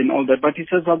breakage and all that. But he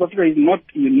says South Africa is not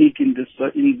unique in this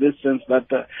sense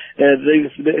that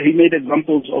he made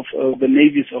examples of the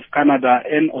navies of Canada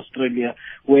and Australia,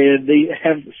 where they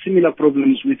have similar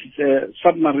problems with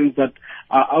submarines that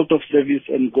are out of service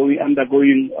and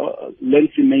undergoing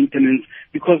lengthy maintenance,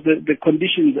 because the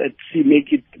conditions at sea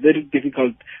make it very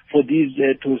difficult for these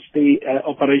to stay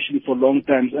operational for long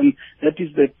times, and that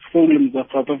is the problem that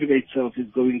South Africa itself is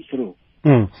going through.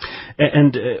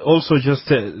 And also just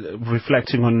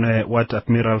reflecting on what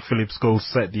Admiral Philip Scholes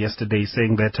said yesterday,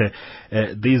 saying that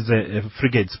these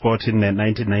frigates bought in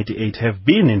 1998 have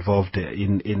been involved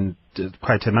in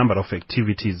quite a number of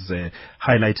activities,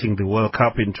 highlighting the World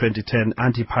Cup in 2010,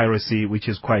 anti-piracy, which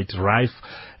is quite rife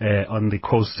on the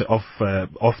coast off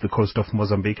the coast of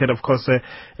Mozambique, and of course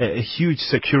a huge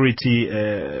security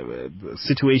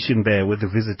situation there with the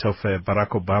visit of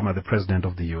Barack Obama, the President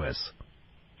of the U.S.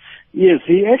 Yes,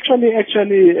 he actually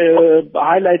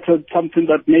highlighted something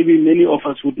that maybe many of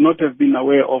us would not have been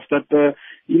aware of, that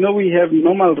we have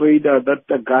normal radar that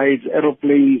guides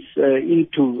aeroplanes in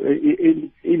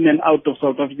and out of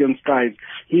South African skies.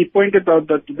 He pointed out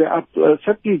that there are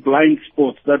certain blind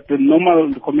spots that the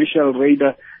normal commercial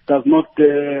radar does not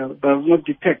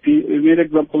detect. He made an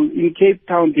example in Cape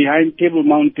Town behind Table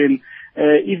Mountain.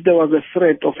 If there was a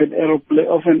threat of an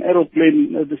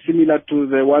aeroplane similar to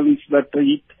the ones that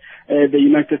hit the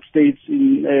United States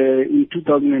in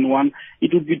 2001,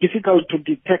 it would be difficult to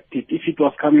detect it if it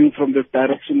was coming from the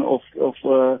direction of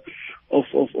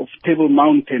Table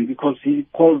Mountain, because he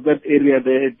calls that area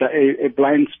a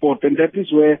blind spot, and that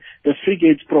is where the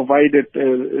frigates provided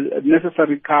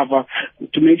necessary cover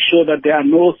to make sure that there are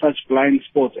no such blind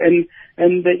spots. And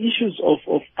the issues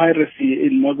of piracy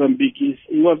in Mozambique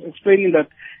he was explaining that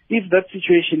if that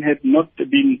situation had not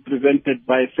been prevented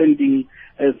by sending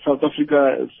South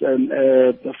Africa's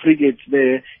frigates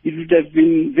there, it would have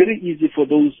been very easy for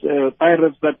those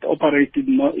pirates that operated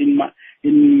in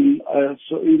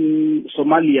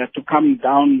Somalia to come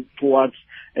down towards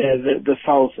the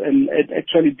south and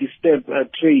actually disturb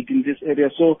trade in this area.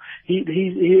 So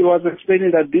he was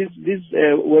explaining that these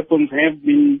weapons have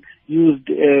been used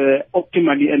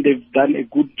optimally, and they've done a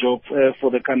good job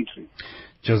for the country.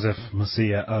 Joseph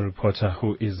Mosia, our reporter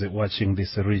who is watching the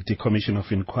Seriti Commission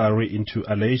of Inquiry into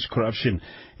alleged corruption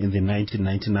in the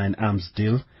 1999 arms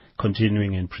deal,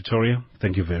 continuing in Pretoria.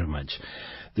 Thank you very much.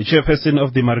 The chairperson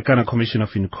of the Marikana Commission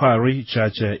of Inquiry,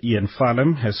 Judge Ian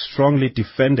Fallam, has strongly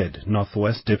defended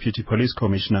Northwest Deputy Police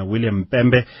Commissioner William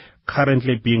Mpembe,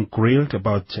 currently being grilled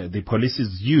about the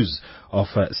police's use of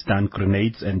stun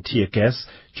grenades and tear gas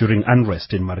during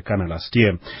unrest in Marikana last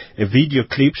year. A video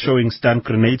clip showing stun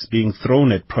grenades being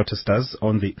thrown at protesters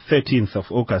on the 13th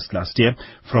of August last year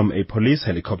from a police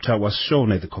helicopter was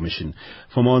shown at the commission.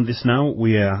 For more on this now,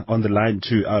 we are on the line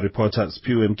to our reporter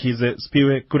Spiwe Mkize.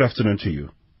 Spiwe, good afternoon to you.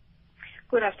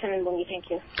 Good afternoon, Bongi. Thank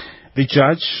you. The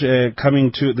judge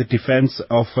coming to the defense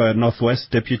of Northwest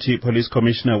Deputy Police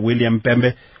Commissioner William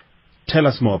Mpembe. Tell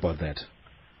us more about that.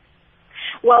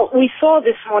 Well, we saw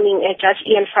this morning Judge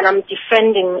Ian Fallam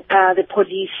defending the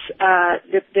police's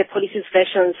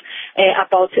versions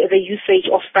about the usage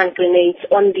of stun grenades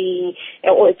on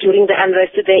during the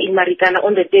unrest there in Marikana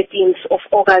on the 13th of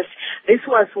August. This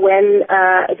was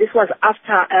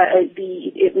after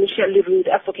the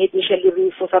advocate Michelle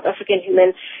Leroux for South African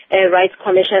Human Rights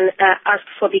Commission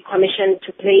asked for the commission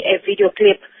to play a video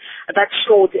clip that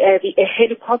showed a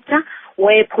helicopter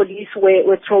where police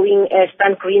were throwing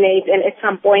stun grenades and at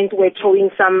some point were throwing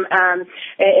some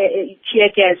tear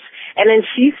gas. And then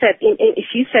she said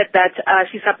that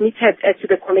she submitted to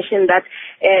the commission that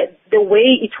the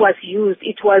way it was used,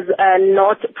 it was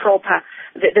not proper.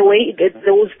 The way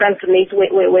those stun grenades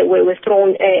were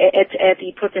thrown at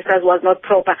the protesters was not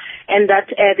proper, and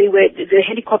that the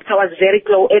helicopter was very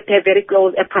close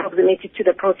proximity to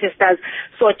the protesters.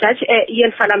 So Judge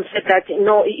Ian Fallam said that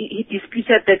no, he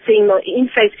disputed that, saying no. In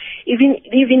fact, even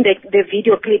the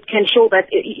video clip can show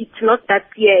that it's not that.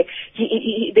 Yeah,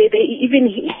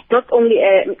 not only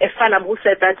Fallam who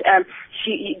said that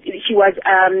she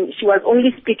was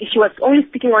only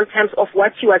speaking on terms of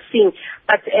what she was seeing,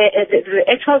 but the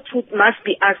actual truth must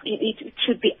be asked. It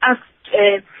should be asked.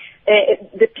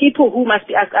 The people who must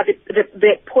be asked are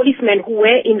the policemen who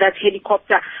were in that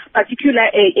helicopter,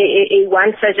 particularly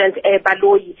one Sergeant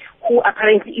Baloyi, who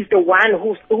apparently is the one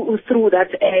who threw that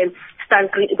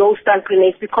those stun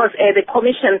grenades, because the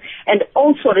commission and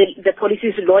also the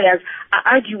police's lawyers are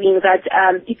arguing that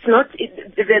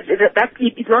that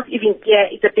clip is not even clear.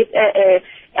 It's a bit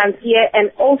unclear,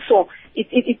 and also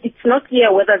it's not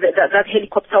clear whether that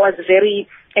helicopter was very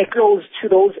close to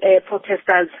those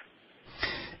protesters.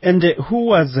 And who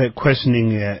was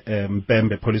questioning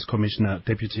Mpembe,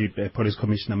 Deputy Police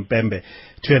Commissioner Mpembe,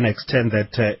 to an extent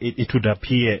that it would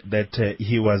appear that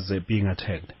he was being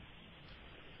attacked?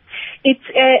 It's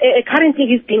currently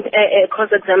he's being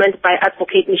cross-examined by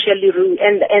Advocate Michelle Leroux,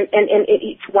 and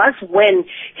it was when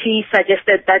he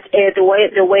suggested that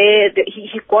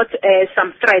he got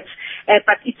some threats,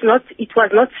 but it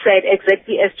was not said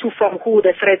exactly as to from who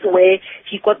the threats were.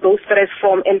 He got those threats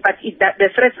from, the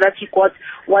threats that he got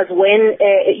was when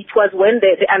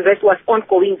the unrest was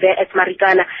ongoing there at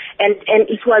Marikana, and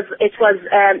it was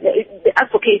the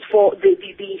advocate for the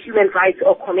Human Rights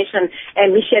Commission,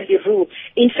 Michelle Leroux.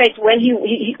 In fact, when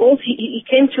he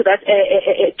came to that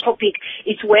topic,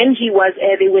 it's when they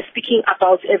were speaking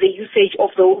about the usage of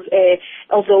those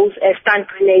stun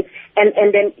grenades,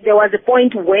 and then there was a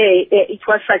point where it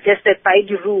was suggested by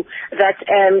Leroux that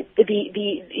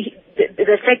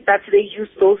the fact that they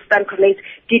used those stun grenades,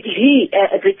 did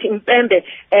Mpembe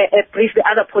brief the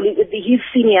other his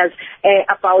seniors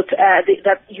about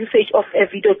that usage of a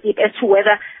video clip as to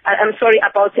whether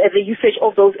about the usage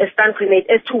of those stun grenades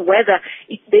as to whether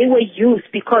they were used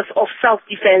because of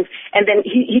self-defense, and then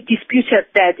he disputed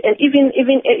that, and even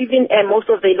most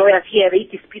of the lawyers here, they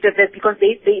disputed that because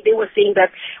they were saying that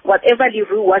whatever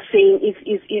Leroux was saying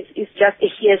is just a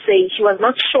hearsay. She was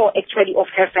not sure actually of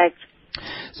her facts.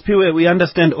 Spiwe, we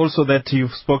understand also that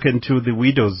you've spoken to the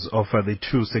widows of the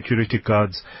two security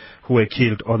guards who were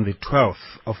killed on the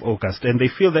 12th of August, and they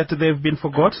feel that they've been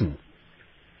forgotten.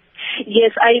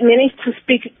 Yes, I managed to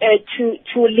speak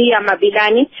to Leah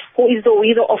Mabilani, who is the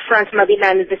widow of Franz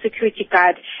Mabilani, the security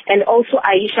guard, and also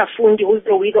Aisha Fundi, who is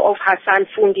the widow of Hassan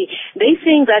Fundi. They're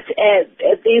saying that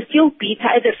they're still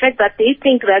bitter at the fact that they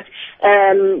think that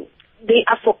they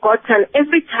are forgotten.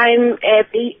 Every time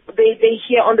they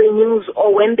hear on the news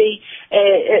or when they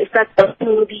start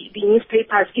reading the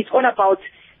newspapers, it's all about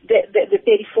the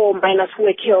 34 miners who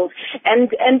were killed. And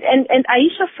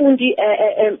Aisha Fundi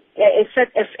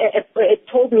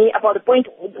told me about the point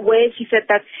where she said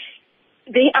that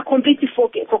they are completely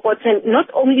forgotten, not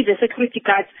only the security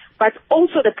guards, but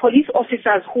also the police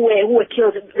officers who were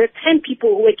killed, the 10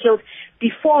 people who were killed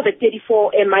before the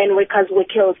 34 mine workers were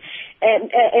killed.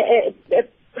 And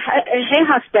her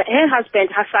husband,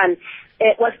 Hassan,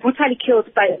 was brutally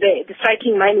killed by the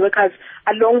striking mine workers,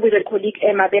 along with a colleague,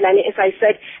 Mabelane. As I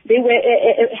said, they were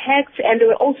hacked, and they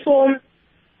were also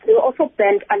They were also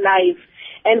burned alive.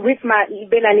 And with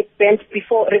Belani burnt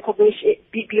before recognition,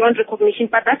 beyond recognition,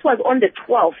 but that was on the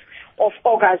 12th of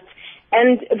August.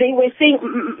 And they were saying,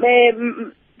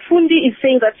 Fundi is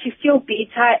saying that she's still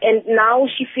bitter, and now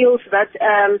she feels that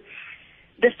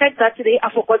the fact that they are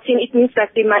forgotten, it means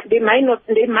that they might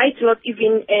not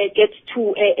even get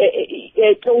to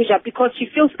closure, because she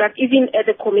feels that even at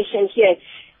the commission here,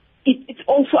 it's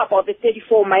also about the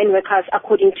 34 mine workers,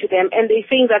 according to them, and they're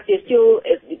saying that they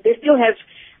still have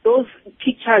those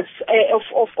pictures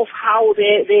of how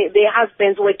their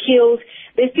husbands were killed.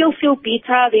 They still feel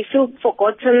bitter, they feel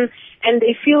forgotten, and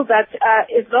they feel that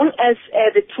as long as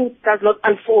the truth does not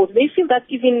unfold, they feel that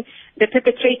even the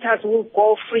perpetrators will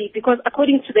go free, because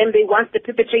according to them, they want the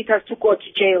perpetrators to go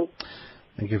to jail.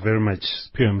 Thank you very much,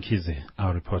 Pio Mkhize,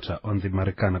 our reporter on the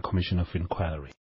Marikana Commission of Inquiry.